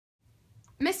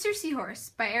Mr. Seahorse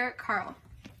by Eric Carle.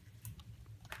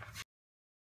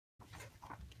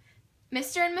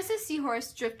 Mr. and Mrs.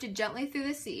 Seahorse drifted gently through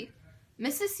the sea.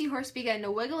 Mrs. Seahorse began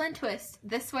to wiggle and twist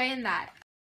this way and that.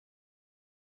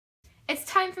 "It's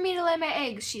time for me to lay my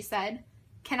eggs," she said.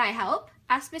 "Can I help?"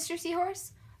 asked Mr.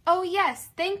 Seahorse. "Oh yes,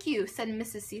 thank you," said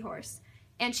Mrs. Seahorse,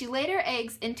 and she laid her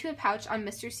eggs into a pouch on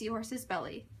Mr. Seahorse's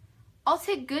belly. "I'll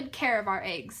take good care of our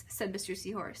eggs," said Mr.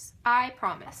 Seahorse. "I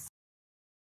promise."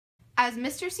 As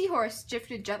Mr. Seahorse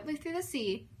drifted gently through the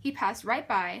sea, he passed right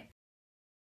by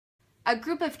a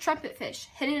group of trumpet fish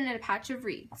hidden in a patch of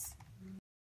reeds.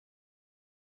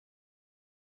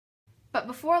 But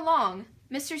before long,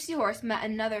 Mr. Seahorse met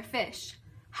another fish.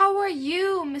 "How are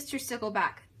you, Mr.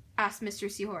 Stickleback?" asked Mr.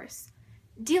 Seahorse.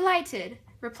 "Delighted,"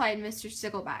 replied Mr.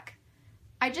 Stickleback.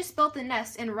 "I just built a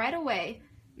nest and right away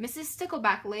Mrs.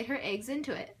 Stickleback laid her eggs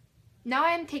into it. Now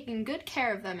I am taking good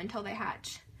care of them until they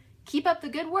hatch." "Keep up the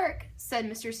good work," said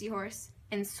Mr. Seahorse,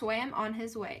 and swam on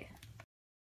his way.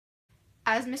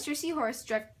 As Mr. Seahorse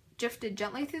drifted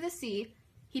gently through the sea,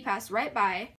 he passed right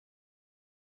by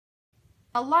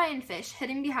a lionfish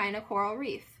hidden behind a coral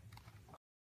reef.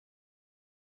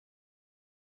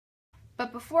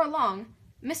 But before long,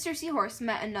 Mr. Seahorse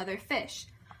met another fish.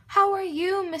 "How are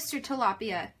you, Mr.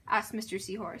 Tilapia?" asked Mr.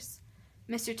 Seahorse.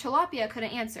 Mr. Tilapia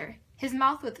couldn't answer. His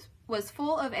mouth was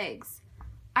full of eggs.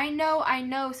 I know,"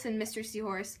 said Mr.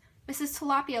 Seahorse. "Mrs.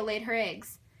 Tilapia laid her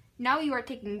eggs. Now you are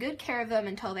taking good care of them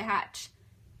until they hatch."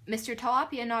 Mr.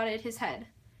 Tilapia nodded his head.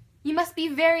 "You must be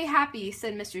very happy,"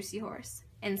 said Mr. Seahorse,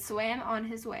 and swam on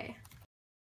his way.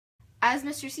 As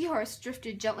Mr. Seahorse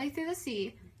drifted gently through the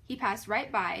sea, he passed right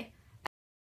by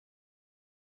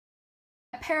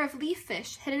a pair of leaf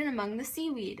fish hidden among the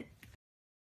seaweed.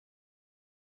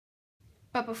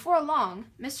 But before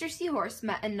long, Mr. Seahorse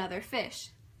met another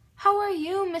fish. "How are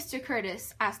you, Mr.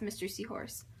 Curtis?" asked Mr.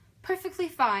 Seahorse. "Perfectly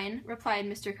fine," replied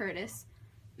Mr. Curtis.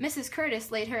 "Mrs. Curtis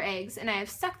laid her eggs, and I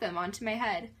have stuck them onto my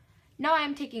head. Now I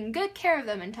am taking good care of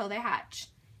them until they hatch."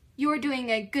 "You are doing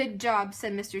a good job,"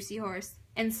 said Mr. Seahorse,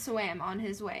 and swam on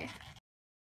his way.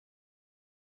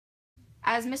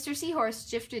 As Mr. Seahorse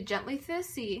drifted gently through the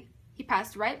sea, he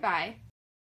passed right by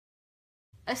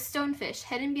a stonefish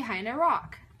hidden behind a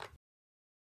rock.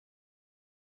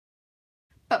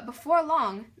 But before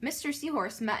long, Mr.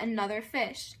 Seahorse met another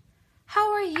fish.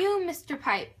 "How are you, Mr.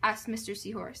 Pipe?" asked Mr.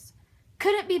 Seahorse.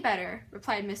 "Couldn't be better,"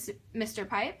 replied Mr.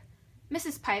 Pipe.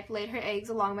 "Mrs. Pipe laid her eggs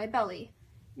along my belly.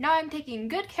 Now I'm taking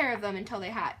good care of them until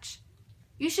they hatch."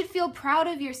 "You should feel proud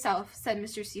of yourself," said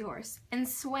Mr. Seahorse, and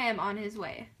swam on his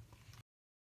way.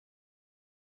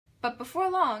 But before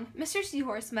long, Mr.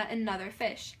 Seahorse met another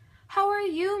fish. "How are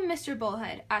you, Mr.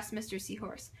 Bullhead?" asked Mr.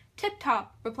 Seahorse.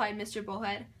 "Tip-top," replied Mr.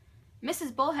 Bullhead.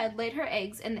 Mrs. Bullhead laid her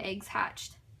eggs and the eggs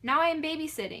hatched. Now I am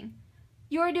babysitting."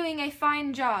 "You are doing a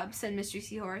fine job," said Mr.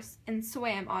 Seahorse, and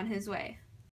swam on his way.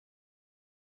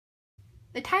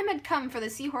 The time had come for the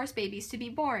seahorse babies to be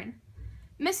born.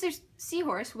 Mr.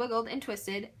 Seahorse wiggled and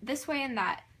twisted this way and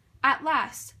that. At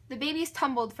last, the babies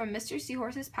tumbled from Mr.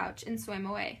 Seahorse's pouch and swam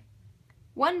away.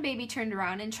 One baby turned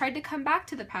around and tried to come back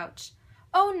to the pouch.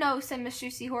 "Oh no," said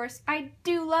Mr. Seahorse, "I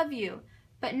do love you,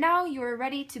 but now you are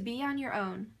ready to be on your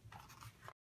own."